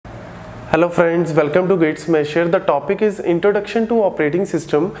Hello friends, welcome to Gates Measure. The topic is Introduction to Operating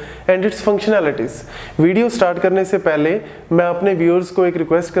System and its Functionalities. Video start करने से पहले मैं अपने viewers को एक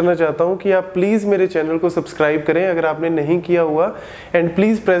रिक्वेस्ट करना चाहता हूं कि आप प्लीज़ मेरे चैनल को सब्सक्राइब करें अगर आपने नहीं किया हुआ, and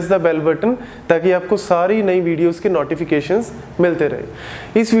please press the bell button ताकि आपको सारी नई वीडियोस के नोटिफिकेशंस मिलते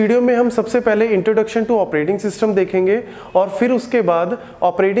रहे। इस वीडियो में हम सबसे पहले इंट्रोडक्शन टू ऑपरेटिंग सिस्टम देखेंगे और फिर उसके बाद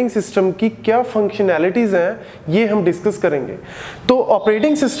ऑपरेटिंग सिस्टम की क्या फंक्शनैलिटीज़ हैं ये हम डिस्कस करेंगे। तो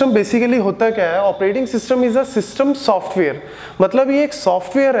ऑपरेटिंग सिस्टम बेसिकली होता क्या है? Operating system is a system software, मतलब ये एक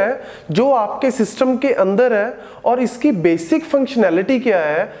सॉफ्टवेयर है जो आपके सिस्टम के अंदर है और इसकी बेसिक फंक्शनैलिटी क्या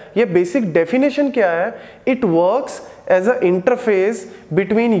है, ये बेसिक डेफिनेशन क्या है? It works as a interface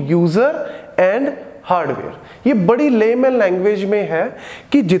between user and hardware. ये बड़ी लेमन लैंग्वेज में है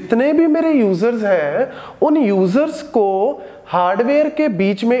कि जितने भी मेरे यूजर्स हैं उन यूजर्स को हार्डवेयर के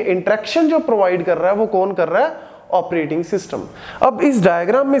बीच में इंटरेक्शन जो प्रोवाइड कर रहा है वो कौन कर रहा है? Operating system. अब इस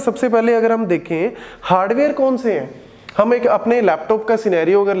डायग्राम में सबसे पहले अगर हम देखें हार्डवेयर कौन से हैं, हम एक अपने लैपटॉप का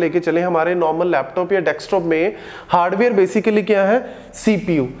सिनेरियो अगर लेके चले, हमारे नॉर्मल लैपटॉप या डेस्कटॉप में हार्डवेयर बेसिकली क्या है?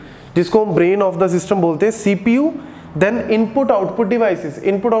 सीपीयू, जिसको हम ब्रेन ऑफ द सिस्टम बोलते हैं, CPU. Then input output devices,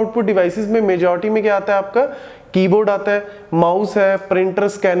 input output devices में मेजॉरिटी में क्या आता है आपका? कीबोर्ड आता है, माउस है, प्रिंटर,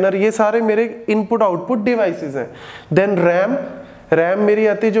 स्कैनर, ये सारे मेरे इनपुट आउटपुट डिवाइसेस हैं। देन रैम मेरी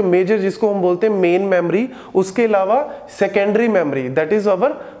आती है जो मेजर, जिसको हम बोलते हैं मेन मेमोरी, उसके अलावा secondary memory that is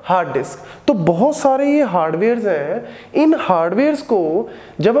our hard disk. तो बहुत सारे ये हार्डवेयर्स हैं। इन हार्डवेयर्स को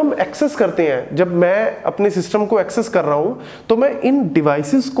जब हम एक्सेस करते हैं, जब मैं अपने सिस्टम को एक्सेस कर रहा हूं तो मैं इन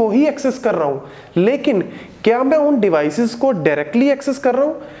डिवाइसेस को ही एक्सेस कर रहा हूं, लेकिन क्या मैं उन डिवाइसेस को डायरेक्टली एक्सेस कर रहा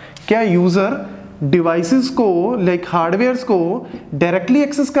हूं? क्या यूजर डिवाइसेस को, लाइक हार्डवेयर्स को डायरेक्टली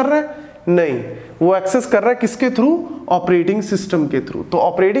एक्सेस कर रहा है? नहीं, वो एक्सेस कर रहा है किसके थ्रू? ऑपरेटिंग सिस्टम के थ्रू। तो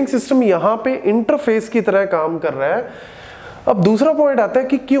ऑपरेटिंग सिस्टम यहां पे इंटरफेस की तरह काम कर रहा है। अब दूसरा पॉइंट आता है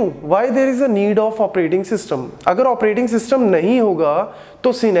कि क्यों, why there is a need of operating system. अगर ऑपरेटिंग सिस्टम नहीं होगा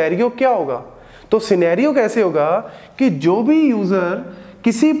तो सिनेरियो क्या होगा? तो सिनेरियो कैसे होगा कि जो भी यूजर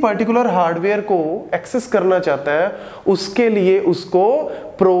किसी पर्टिकुलर हार्डवेयर को एक्सेस करना चाहता है उसके लिए उसको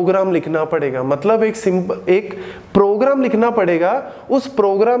प्रोग्राम लिखना पड़ेगा, मतलब एक प्रोग्राम लिखना पड़ेगा। उस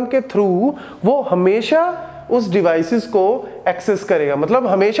प्रोग्राम के थ्रू वो हमेशा उस डिवाइसेस को एक्सेस करेगा, मतलब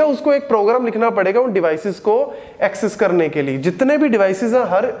हमेशा उसको एक प्रोग्राम लिखना पड़ेगा उन डिवाइसेस को एक्सेस करने के लिए। जितने भी डिवाइसेस हैं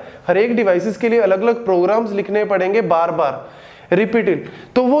हर एक डिवाइसेस के लिए अलग अलग प्रोग्राम्स लिखने पड़ेंगे, बार बार रिपीटेड।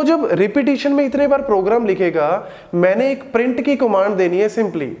 तो वो जब रिपीटिशन में इतने बार प्रोग्राम लिखेगा, मैंने एक प्रिंट की कमांड देनी है,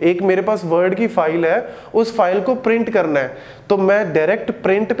 सिंपली एक मेरे पास वर्ड की फाइल है, उस फाइल को प्रिंट करना है, तो मैं डायरेक्ट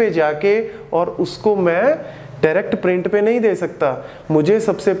प्रिंट पे जाके और उसको मैं डायरेक्ट प्रिंट पे नहीं दे सकता, मुझे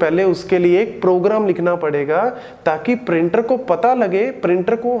सबसे पहले उसके लिए एक प्रोग्राम लिखना पड़ेगा ताकि प्रिंटर को पता लगे,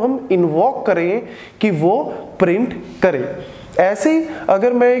 प्रिंटर को हम इन्वोक करें कि वो प्रिंट करे। ऐसे ही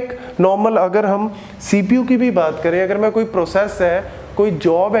अगर मैं एक नॉर्मल, अगर हम सीपीयू की भी बात करें, अगर मैं कोई प्रोसेस है, कोई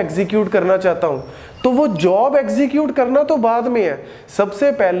जॉब एग्जीक्यूट करना चाहता हूं, तो वो जॉब एग्जीक्यूट करना तो बाद में है,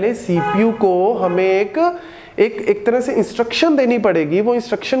 सबसे पहले सीपीयू को हमें एक तरह से इंस्ट्रक्शन देनी पड़ेगी। वो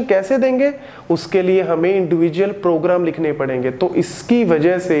इंस्ट्रक्शन कैसे देंगे? उसके लिए हमें इंडिविजुअल प्रोग्राम लिखने पड़ेंगे। तो इसकी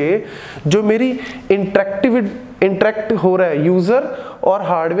वजह से जो मेरी इंटरेक्ट हो रहा है यूजर और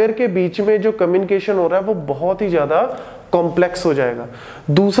हार्डवेयर के बीच में, जो कम्युनिकेशन हो रहा है वो बहुत ही ज्यादा कॉम्प्लेक्स हो जाएगा।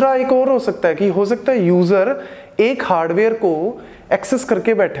 दूसरा एक और हो सकता है कि हो सकता है यूजर एक हार्डवेयर को एक्सेस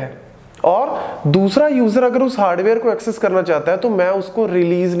करके बैठा है और दूसरा यूजर अगर उस हार्डवेयर को एक्सेस करना चाहता है तो मैं उसको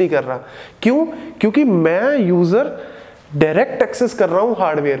रिलीज नहीं कर रहा। क्यों? क्योंकि मैं यूजर डायरेक्ट एक्सेस कर रहा हूं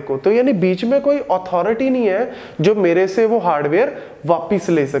हार्डवेयर को, तो यानी बीच में कोई अथॉरिटी नहीं है जो मेरे से वो हार्डवेयर वापस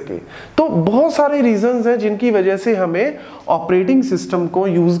ले सके। तो बहुत सारे रीजंस हैं जिनकी वजह से हमें ऑपरेटिंग सिस्टम को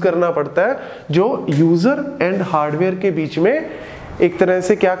यूज करना पड़ता है, जो यूजर एंड हार्डवेयर के बीच में एक तरह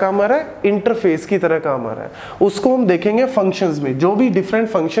से क्या काम आ रहा है? इंटरफेस की तरह काम आ रहा है। उसको हम देखेंगे फंक्शंस में, जो भी डिफरेंट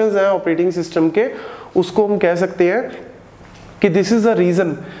फंक्शंस हैं ऑपरेटिंग सिस्टम के, उसको हम कह सकते हैं कि this is the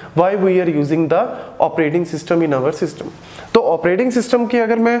reason why we are using the operating system in our system. तो ऑपरेटिंग सिस्टम की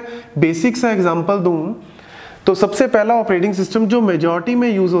अगर मैं बेसिक सा एग्जांपल दूं तो सबसे पहला ऑपरेटिंग सिस्टम जो मेजॉरिटी में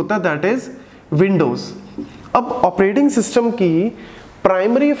यूज होता है दैट इज विंडोज। अब ऑपरेटिंग सिस्टम की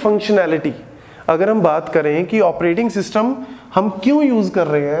प्राइमरी फंक्शनैलिटी अगर हम बात करें कि ऑपरेटिंग सिस्टम हम क्यों यूज कर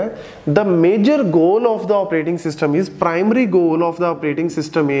रहे हैं, the major goal of the operating system is, primary goal of the operating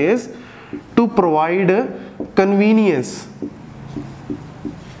system is to provide convenience,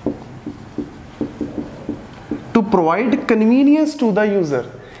 to provide convenience to the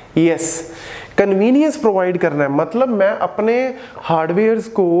user. Yes, convenience provide करना है, मतलब मैं अपने हार्डवेयर्स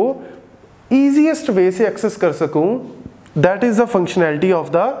को ईजीएस्ट वे से एक्सेस कर सकूं, that is the functionality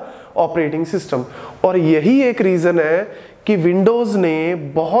of the operating system. और यही एक रीजन है कि विंडोज ने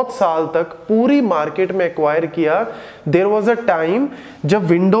बहुत साल तक पूरी मार्केट में एक्वायर किया। देयर वाज अ टाइम जब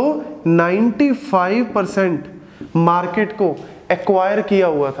विंडो 95% मार्केट को एक्वायर किया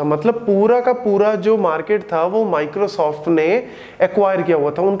हुआ था, मतलब पूरा का पूरा जो मार्केट था वो माइक्रोसॉफ्ट ने एक्वायर किया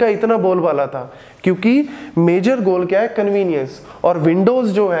हुआ था। उनका इतना बोलबाला था क्योंकि मेजर गोल क्या है, कन्वीनियंस, और विंडोज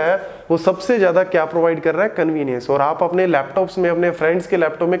जो है वो सबसे ज्यादा क्या प्रोवाइड कर रहा है, कन्वीनियंस। और आप अपने लैपटॉप्स में, अपने फ्रेंड्स के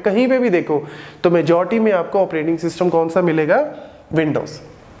लैपटॉप में कहीं पे भी देखो तो मेजॉरिटी में आपको ऑपरेटिंग सिस्टम कौन सा मिलेगा, विंडोज।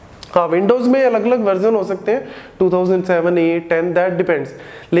 हाँ, विंडोज में अलग अलग वर्जन हो सकते हैं, 2007, 8, 10, दैट डिपेंड्स,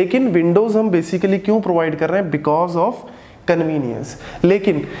 लेकिन विंडोज हम बेसिकली क्यों प्रोवाइड कर रहे हैं, बिकॉज ऑफ कन्वीनियंस।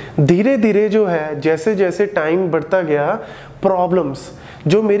 लेकिन धीरे धीरे जो है, जैसे जैसे टाइम बढ़ता गया, प्रॉब्लम्स,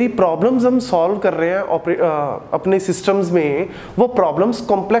 जो मेरी प्रॉब्लम्स हम सॉल्व कर रहे हैं अपने सिस्टम्स में, वो प्रॉब्लम्स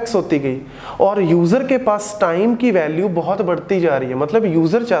कॉम्प्लेक्स होती गई और यूज़र के पास टाइम की वैल्यू बहुत बढ़ती जा रही है। मतलब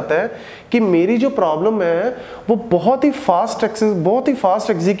यूज़र चाहता है कि मेरी जो प्रॉब्लम है वो बहुत ही फास्ट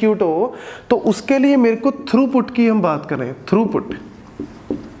एग्जीक्यूट हो, तो उसके लिए मेरे को थ्रूपुट की हम बात कर रहे हैं।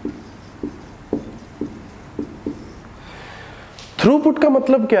 थ्रूपुट का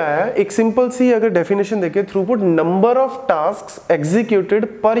मतलब क्या है, एक सिंपल सी अगर डेफिनेशन देखें, throughput number of tasks executed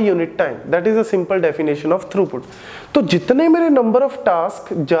per unit time, that is a simple definition of throughput. तो जितने मेरे नंबर ऑफ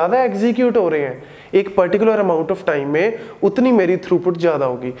टास्क ज्यादा एग्जीक्यूट हो रहे हैं एक पर्टिकुलर अमाउंट ऑफ टाइम में, उतनी मेरी थ्रूपुट ज्यादा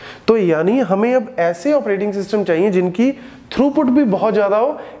होगी। तो यानी हमें अब ऐसे ऑपरेटिंग सिस्टम चाहिए जिनकी थ्रूपुट भी बहुत ज्यादा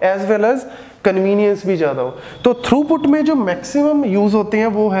हो एज वेल एज कन्वीनियंस भी ज्यादा हो। तो थ्रूपुट में जो मैक्सिमम यूज होते हैं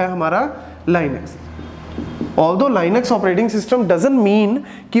वो है हमारा Linux. Although Linux operating system doesn't mean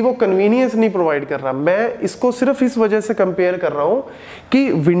कि वो कन्वीनियंस नहीं प्रोवाइड कर रहा, मैं इसको सिर्फ इस वजह से कंपेयर कर रहा हूं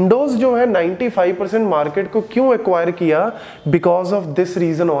कि विंडोज जो है 95% मार्केट को क्यों एक्वायर किया, because of this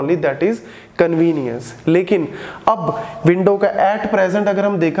reason only, that is convenience. लेकिन अब विंडो का एट प्रेजेंट अगर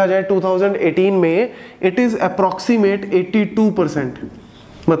हम देखा जाए 2018 में, इट इज अप्रोक्सीमेट 82%।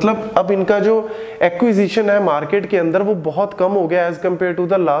 मतलब अब इनका जो एक्विजिशन है मार्केट के अंदर वो बहुत कम हो गया as compare to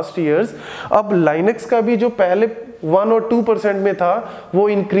the last years. अब लाइनक्स का भी जो पहले 1 और 2% में था वो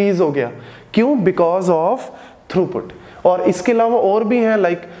इंक्रीज हो गया, क्यों, बिकॉज ऑफ थ्रूपुट। और इसके अलावा और भी हैं,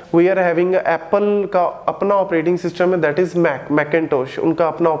 like we are having Apple का अपना ऑपरेटिंग सिस्टम है, दैट इज मैकेंटोश, उनका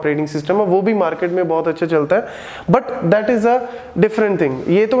अपना ऑपरेटिंग सिस्टम है, वो भी मार्केट में बहुत अच्छा चलता है, but that is a different thing.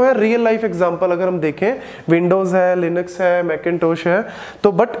 ये तो है रियल लाइफ एग्जांपल, अगर हम देखें विंडोज है, लिनक्स है, मैकेंटोश है,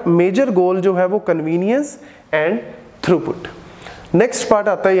 तो बट मेजर गोल जो है वो convenience and throughput. Next part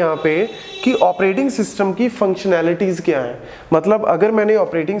आता है यहाँ पे कि ऑपरेटिंग सिस्टम की फंक्शनैलिटीज क्या है। मतलब अगर मैंने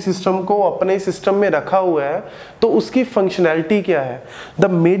ऑपरेटिंग सिस्टम को अपने सिस्टम में रखा हुआ है तो उसकी फंक्शनैलिटी क्या है। The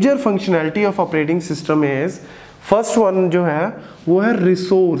major functionality of operating system is, first one जो है वो है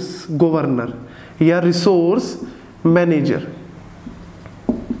रिसोर्स गवर्नर या रिसोर्स मैनेजर।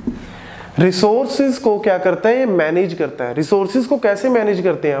 रिसोर्सेज को क्या करता है, ये मैनेज करता है। रिसोर्सेज को कैसे मैनेज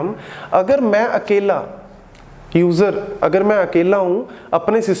करते हैं हम, अगर मैं अकेला यूजर, अगर मैं अकेला हूं,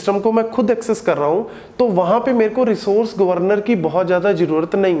 अपने सिस्टम को मैं खुद एक्सेस कर रहा हूं, तो वहां पे मेरे को रिसोर्स गवर्नर की बहुत ज्यादा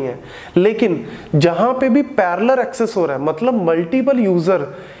जरूरत नहीं है। लेकिन जहां पे भी पैरेलल एक्सेस हो रहा है, मतलब मल्टीपल यूजर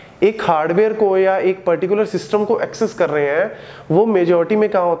एक हार्डवेयर को या एक पर्टिकुलर सिस्टम को एक्सेस कर रहे हैं, वो मेजॉरिटी में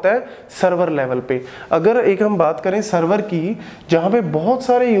कहाँ होता है, सर्वर लेवल पे। अगर एक हम बात करें सर्वर की, जहां पे बहुत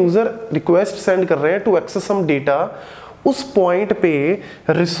सारे यूजर रिक्वेस्ट सेंड कर रहे हैं टू एक्सेस सम डेटा, उस पॉइंट पे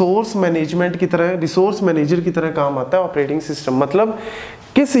रिसोर्स मैनेजमेंट की तरह, रिसोर्स मैनेजर की तरह काम आता है ऑपरेटिंग सिस्टम। मतलब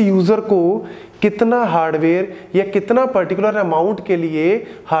किस यूजर को कितना हार्डवेयर या कितना पर्टिकुलर अमाउंट के लिए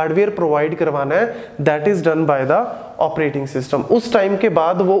हार्डवेयर प्रोवाइड करवाना है, that is done by the operating system. उस टाइम के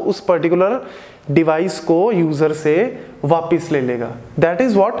बाद वो उस पर्टिकुलर डिवाइस को यूजर से वापस ले लेगा। दैट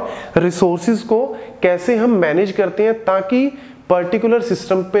इज व्हाट, रिसोर्सेज को कैसे हम मैनेज करते हैं ताकि पर्टिकुलर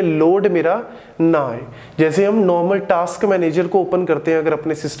सिस्टम पे लोड मेरा ना आए। जैसे हम नॉर्मल टास्क मैनेजर को ओपन करते हैं अगर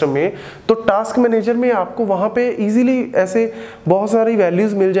अपने सिस्टम में, तो टास्क मैनेजर में आपको वहां पे इजीली ऐसे बहुत सारी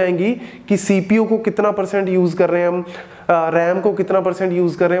वैल्यूज मिल जाएंगी कि सीपीयू को कितना % यूज कर रहे हैं हम, रैम को कितना %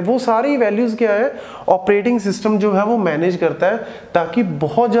 यूज कर रहे हैं, वो सारी वैल्यूज क्या है ऑपरेटिंग सिस्टम जो है वो मैनेज करता है, ताकि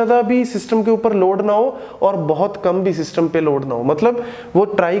बहुत ज्यादा भी सिस्टम के ऊपर लोड ना हो और बहुत कम भी सिस्टम पे लोड ना हो। मतलब वो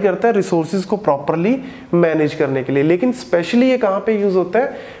ट्राई करता है रिसोर्सेज को प्रॉपरली मैनेज करने के लिए। लेकिन स्पेशली ये कहाँ पे यूज होता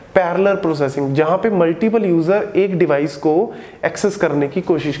है, पैरेलल प्रोसेसिंग, जहां पे मल्टीपल यूजर एक डिवाइस को एक्सेस करने की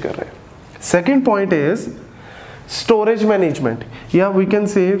कोशिश कर रहे हैं। Second point is storage management, या we can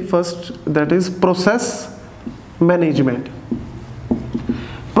say first that is process management.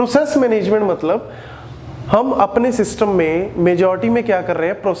 Process management मतलब हम अपने सिस्टम में मेजॉरिटी में क्या कर रहे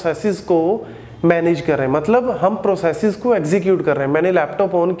हैं, प्रोसेसेस को मैनेज कर रहे हैं, मतलब हम प्रोसेसेस को एग्जीक्यूट कर रहे हैं। मैंने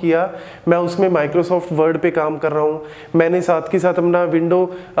लैपटॉप ऑन किया, मैं उसमें माइक्रोसॉफ्ट वर्ड पे काम कर रहा हूँ, मैंने साथ के साथ अपना विंडो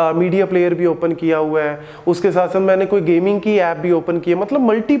मीडिया प्लेयर भी ओपन किया हुआ है, उसके साथ साथ मैंने कोई गेमिंग की ऐप भी ओपन की है, मतलब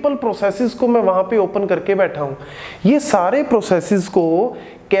मल्टीपल प्रोसेसेस को मैं वहाँ पे ओपन करके बैठा हूँ। ये सारे प्रोसेसेस को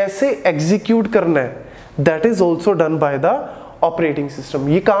कैसे एग्जीक्यूट करना है, that is also done by the operating system.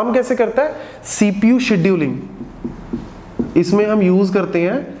 ये काम कैसे करता है? CPU शेड्यूलिंग, इसमें हम यूज करते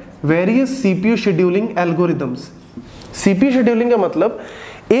हैं various CPU scheduling algorithms. CPU scheduling का मतलब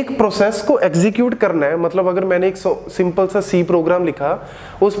एक प्रोसेस को एग्जीक्यूट करना है, मतलब अगर मैंने एक सिंपल सा C प्रोग्राम लिखा,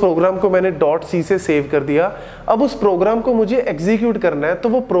 उस प्रोग्राम को मैंने .c से सेव कर दिया, अब उस प्रोग्राम को मुझे एग्जीक्यूट करना है, तो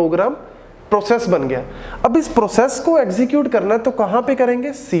वो प्रोग्राम प्रोसेस बन गया। अब इस प्रोसेस को एग्जीक्यूट करना है तो कहाँ पे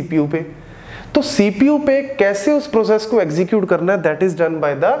करेंगे? CPU पे। तो CPU पे कैसे उस प्रोसेस को एग्जीक्यूट करना है, that is done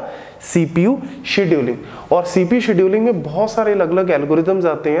by the CPU scheduling. और CPU शेड्यूलिंग में बहुत सारे अलग अलग एल्गोरिथम्स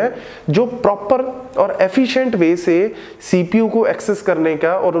आते हैं जो प्रॉपर और एफिशिएंट वे से CPU को एक्सेस करने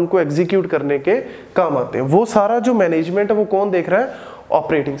का और उनको एग्जीक्यूट करने के काम आते हैं। वो सारा जो मैनेजमेंट है वो कौन देख रहा है?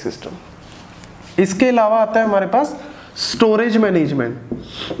 Operating system. इसके अलावा आता है हमारे पास स्टोरेज मैनेजमेंट।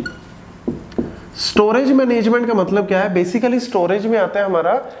 स्टोरेज मैनेजमेंट का मतलब क्या है? बेसिकली स्टोरेज में आता है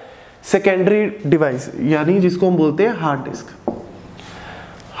हमारा सेकेंडरी डिवाइस, यानी जिसको हम बोलते हैं हार्ड डिस्क।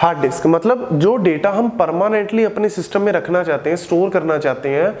 हार्ड डिस्क मतलब जो डेटा हम परमानेंटली अपने सिस्टम में रखना चाहते हैं, स्टोर करना चाहते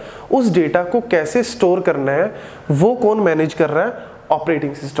हैं, उस डेटा को कैसे स्टोर करना है वो कौन मैनेज कर रहा है?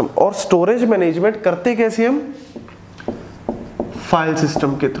 Operating system. और स्टोरेज मैनेजमेंट करते कैसे हम? फाइल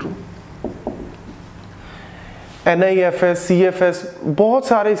सिस्टम के थ्रू। NIFS, CFS, बहुत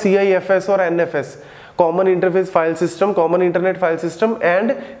सारे CIFS और NFS, common interface file system, common internet file system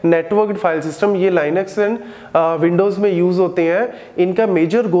and नेटवर्क्ड file system, ये लाइनक्स एंड विंडोज में यूज होते हैं। इनका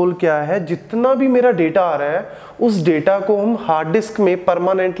मेजर गोल क्या है? जितना भी मेरा डेटा आ रहा है उस डेटा को हम हार्ड डिस्क में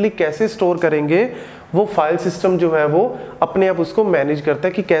परमानेंटली कैसे स्टोर करेंगे, वो फाइल सिस्टम जो है वो अपने आप उसको मैनेज करता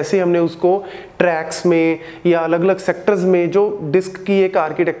है कि कैसे हमने उसको ट्रैक्स में या अलग अलग सेक्टर्स में जो डिस्क की एक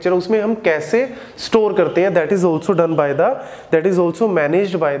आर्किटेक्चर उसमें हम कैसे स्टोर करते हैं, that is also done by the, that is also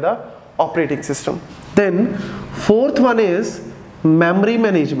managed by the operating system. Then fourth one is memory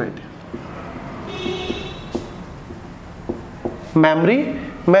management. Memory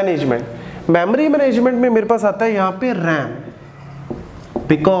management में मेरे पास आता है यहाँ पे RAM,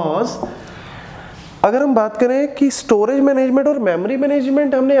 because अगर हम बात करें कि स्टोरेज मैनेजमेंट और मेमोरी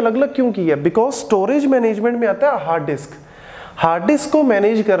मैनेजमेंट हमने अलग अलग क्यों किया, बिकॉज स्टोरेज मैनेजमेंट में आता है हार्ड डिस्क। हार्ड डिस्क को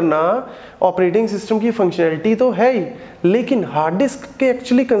मैनेज करना ऑपरेटिंग सिस्टम की फंक्शनैलिटी तो है ही, लेकिन हार्ड डिस्क के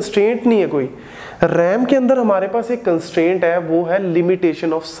एक्चुअली कंस्ट्रेंट नहीं है कोई। रैम के अंदर हमारे पास एक कंस्ट्रेंट है, वो है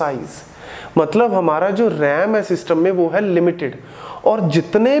लिमिटेशन ऑफ साइज। मतलब हमारा जो रैम है सिस्टम में वो है लिमिटेड, और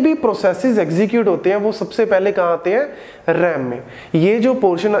जितने भी प्रोसेसेस एग्जीक्यूट होते हैं वो सबसे पहले कहाँ आते हैं? रैम में। ये जो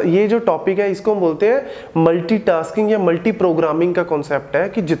पोर्शन, ये जो टॉपिक है इसको हम बोलते हैं मल्टीटास्किंग या मल्टी प्रोग्रामिंग का कॉन्सेप्ट है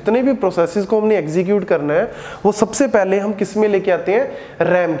कि जितने भी प्रोसेसेस को हमने एग्जीक्यूट करना है वो सबसे पहले हम किस में लेके आते हैं?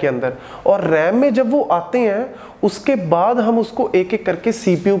 रैम के अंदर। और रैम में जब वो आते हैं उसके बाद हम उसको एक एक करके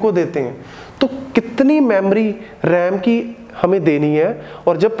CPU को देते हैं। तो कितनी मेमोरी रैम की हमें देनी है,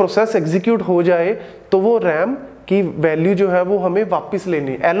 और जब प्रोसेस एग्जीक्यूट हो जाए तो वो रैम की वैल्यू जो है वो हमें वापस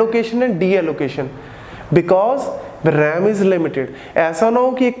लेनी है। Allocation and D allocation, because RAM is limited. ऐसा ना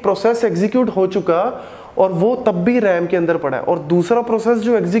हो कि एक प्रोसेस एग्जीक्यूट हो चुका और वो तब भी रैम के अंदर पड़ा है, और दूसरा प्रोसेस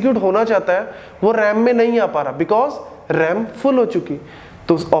जो एग्जीक्यूट होना चाहता है वो रैम में नहीं आ पा रहा बिकॉज रैम फुल हो चुकी।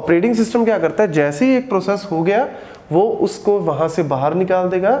 तो ऑपरेटिंग सिस्टम क्या करता है? जैसे ही एक प्रोसेस हो गया वो उसको वहां से बाहर निकाल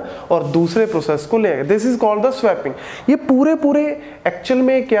देगा और दूसरे प्रोसेस को ले आएगा। This is called the swapping. ये पूरे एक्चुअल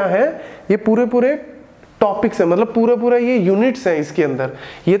में क्या है? ये पूरे टॉपिक्स है, मतलब पूरा ये यूनिट्स हैं इसके अंदर।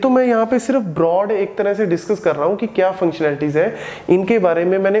 ये तो मैं यहाँ पे सिर्फ ब्रॉड एक तरह से डिस्कस कर रहा हूँ कि क्या फंक्शनैलिटीज है। इनके बारे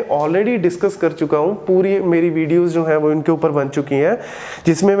में मैंने ऑलरेडी डिस्कस कर चुका हूँ, पूरी मेरी वीडियोस जो हैं वो इनके ऊपर बन चुकी हैं,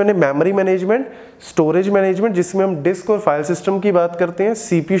 जिसमें मैंने मेमोरी मैनेजमेंट, स्टोरेज मैनेजमेंट जिसमें हम डिस्क और फाइल सिस्टम की बात करते हैं,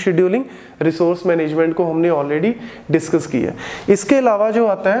 CPU शेड्यूलिंग, रिसोर्स मैनेजमेंट को हमने ऑलरेडी डिस्कस किया है। इसके अलावा जो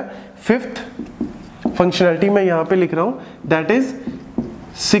आता है फिफ्थ फंक्शनैलिटी मैं यहाँ पे लिख रहा हूँ, that is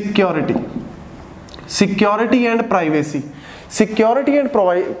security and privacy. Security and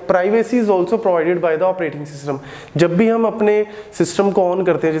privacy is also provided by the operating system. जब भी हम अपने सिस्टम को ऑन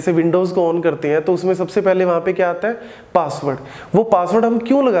करते हैं, जैसे विंडोज को ऑन करते हैं, तो उसमें सबसे पहले वहां पे क्या आता है? पासवर्ड। वो पासवर्ड हम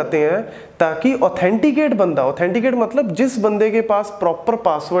क्यों लगाते हैं? ताकि ऑथेंटिकेट बंदा, ऑथेंटिकेट मतलब जिस बंदे के पास प्रॉपर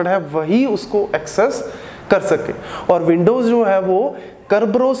पासवर्ड है वही उसको एक्सेस कर सके। और विंडोज जो है वो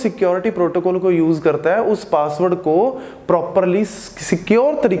कर्बरो सिक्योरिटी प्रोटोकॉल को यूज करता है, उस पासवर्ड को प्रॉपरली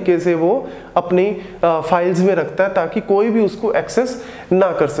सिक्योर तरीके से वो अपनी फाइल्स में रखता है ताकि कोई भी उसको एक्सेस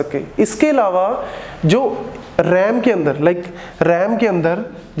ना कर सके। इसके अलावा जो रैम के अंदर रैम के अंदर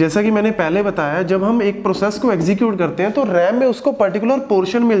जैसा कि मैंने पहले बताया, जब हम एक प्रोसेस को एग्जीक्यूट करते हैं तो रैम में उसको पर्टिकुलर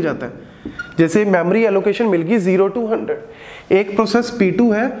पोर्शन मिल जाता है। जैसे मेमोरी एलोकेशन मिल गई 0 to 100, एक प्रोसेस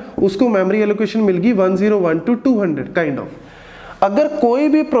P2 है, उसको मेमोरी एलोकेशन मिल गई 101 to 200 काइंड ऑफ। अगर कोई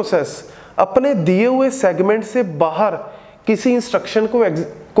भी प्रोसेस अपने दिए हुए सेगमेंट से बाहर किसी इंस्ट्रक्शन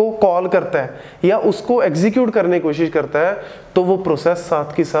को कॉल करता है या उसको एग्जीक्यूट करने की कोशिश करता है तो वो प्रोसेस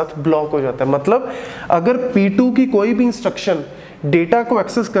साथ के साथ ब्लॉक हो जाता है। मतलब अगर P2 की कोई भी इंस्ट्रक्शन डेटा को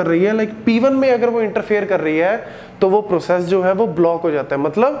एक्सेस कर रही है, P1 में अगर वो इंटरफेयर कर रही है तो वो प्रोसेस जो है वो ब्लॉक हो जाता है।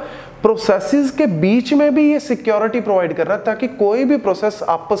 मतलब प्रोसेसेस के बीच में भी ये सिक्योरिटी प्रोवाइड कर रहा है ताकि कोई भी प्रोसेस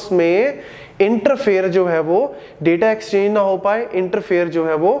आपस में इंटरफेयर जो है वो डेटा एक्सचेंज ना हो पाए, इंटरफेयर जो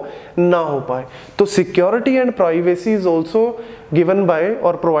है वो ना हो पाए। तो security and privacy is also given by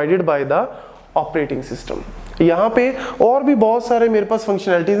और provided by the operating system. यहाँ पे और भी बहुत सारे मेरे पास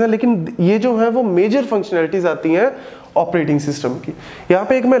फंक्शनैलिटीज हैं, लेकिन ये जो है वो मेजर फंक्शनैलिटीज आती हैं ऑपरेटिंग सिस्टम की। यहाँ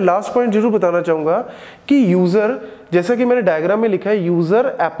पे एक मैं लास्ट पॉइंट जरूर बताना चाहूंगा कि यूजर, जैसा कि मैंने डायग्राम में लिखा है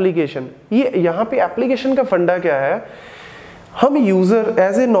यूजर एप्लीकेशन, ये यहाँ पे एप्लीकेशन का फंडा क्या है, हम user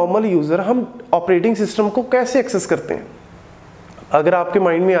as a normal user हम ऑपरेटिंग सिस्टम को कैसे एक्सेस करते हैं। अगर आपके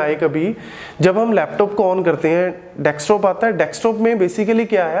माइंड में आए कभी, जब हम लैपटॉप को ऑन करते हैं डेस्कटॉप आता है, डेस्कटॉप में बेसिकली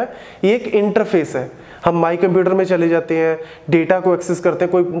क्या है, ये एक इंटरफेस है। हम माई कंप्यूटर में चले जाते हैं, डेटा को एक्सेस करते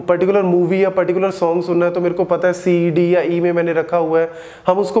हैं, कोई पर्टिकुलर मूवी या पर्टिकुलर सॉन्ग सुनना है तो मेरे को पता है C, D या E में मैंने रखा हुआ है,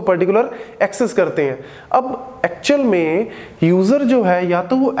 हम उसको पर्टिकुलर एक्सेस करते हैं। अब एक्चुअल में यूजर जो है या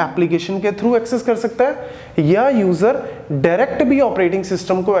तो वो एप्लीकेशन के थ्रू एक्सेस कर सकता है या यूजर डायरेक्ट भी ऑपरेटिंग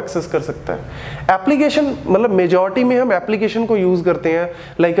सिस्टम को एक्सेस कर सकता है। एप्लीकेशन मतलब मेजॉरिटी में हम एप्लीकेशन को यूज करते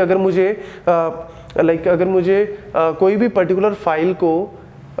हैं। अगर मुझे कोई भी पर्टिकुलर फाइल को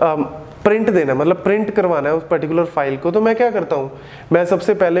प्रिंट देना, मतलब प्रिंट करवाना है उस पर्टिकुलर फाइल को, तो मैं क्या करता हूँ, मैं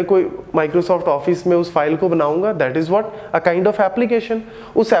सबसे पहले कोई माइक्रोसॉफ्ट ऑफिस में उस फाइल को बनाऊंगा, that is what a kind of application.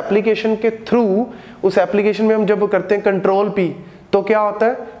 उस एप्लीकेशन के थ्रू, उस एप्लीकेशन में हम जब करते हैं Ctrl+P तो क्या होता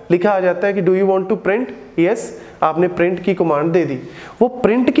है, लिखा आ जाता है कि do you want to print, yes, आपने प्रिंट की कमांड दे दी। वो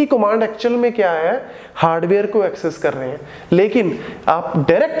प्रिंट की कमांड एक्चुअल में क्या है, हार्डवेयर को एक्सेस कर रहे हैं, लेकिन आप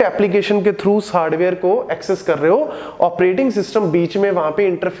डायरेक्ट एप्लीकेशन के थ्रू उस हार्डवेयर को एक्सेस कर रहे हो। ऑपरेटिंग सिस्टम बीच में वहां पे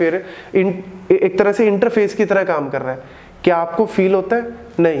इंटरफेयर एक तरह से इंटरफेस की तरह काम कर रहा है। क्या आपको फील होता है?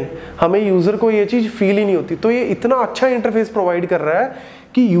 नहीं, हमें यूजर को ये चीज फील ही नहीं होती। तो ये इतना अच्छा इंटरफेस प्रोवाइड कर रहा है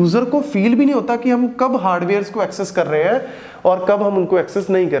कि यूजर को फील भी नहीं होता कि हम कब हार्डवेयर को एक्सेस कर रहे हैं और कब हम उनको एक्सेस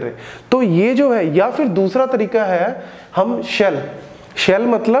नहीं कर रहे। तो ये जो है, या फिर दूसरा तरीका है हम शेल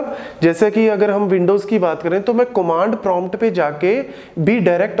मतलब जैसे कि अगर हम विंडोज की बात करें तो मैं कमांड प्रॉम्प्ट पे जाके भी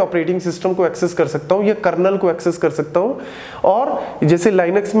डायरेक्ट ऑपरेटिंग सिस्टम को एक्सेस कर सकता हूं या कर्नल को एक्सेस कर सकता हूं। और जैसे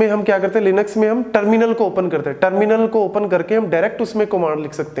लाइनक्स में हम क्या करते हैं, लिनक्स में हम टर्मिनल को ओपन करते हैं, टर्मिनल को ओपन करके हम डायरेक्ट उसमें कमांड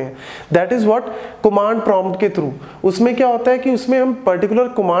लिख सकते हैं। That is what command prompt के थ्रू। उसमें क्या होता है कि उसमें हम पर्टिकुलर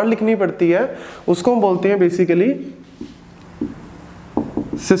कमांड लिखनी पड़ती है, उसको हम बोलते हैं basically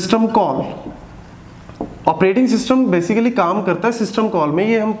system call. Operating system basically काम करता है सिस्टम कॉल में,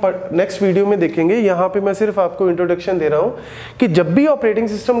 ये हम नेक्स्ट वीडियो में देखेंगे। यहाँ पे मैं सिर्फ आपको इंट्रोडक्शन दे रहा हूँ कि जब भी ऑपरेटिंग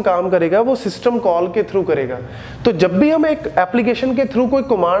सिस्टम काम करेगा वो सिस्टम कॉल के थ्रू करेगा। तो जब भी हम एक एप्लीकेशन के थ्रू कोई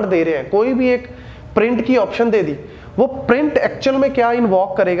कमांड दे रहे हैं, कोई भी एक प्रिंट की ऑप्शन दे दी, वो प्रिंट एक्चुअल में क्या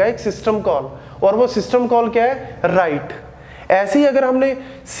इन्वॉक करेगा, एक सिस्टम कॉल, और वो सिस्टम कॉल क्या है, राइट। ऐसे ही अगर हमने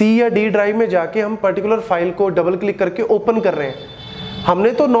C या D ड्राइव में जाके हम पर्टिकुलर फाइल को डबल क्लिक करके ओपन कर रहे हैं,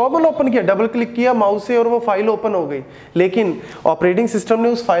 हमने तो नॉर्मल ओपन किया, डबल क्लिक किया माउस से और वो फाइल ओपन हो गई, लेकिन ऑपरेटिंग सिस्टम ने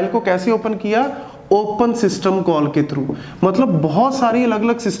उस फाइल को कैसे ओपन किया, ओपन सिस्टम कॉल के थ्रू। मतलब बहुत सारी अलग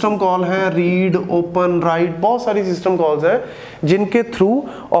अलग सिस्टम कॉल है, रीड, ओपन, राइट, बहुत सारी सिस्टम कॉल्स हैं जिनके थ्रू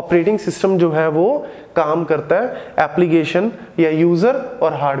ऑपरेटिंग सिस्टम जो है वो काम करता है एप्लीकेशन या यूजर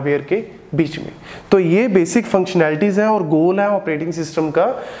और हार्डवेयर के बीच में। तो ये बेसिक फंक्शनैलिटीज है और गोल है ऑपरेटिंग सिस्टम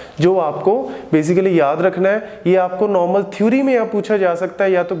का, जो आपको बेसिकली याद रखना है। ये आपको नॉर्मल थ्योरी में या पूछा जा सकता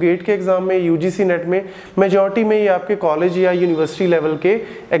है, या तो गेट के एग्जाम में, यूजीसी नेट में, मेजॉरिटी में ये आपके कॉलेज या यूनिवर्सिटी लेवल के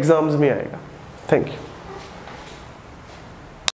एग्जाम्स में आएगा। Thank you.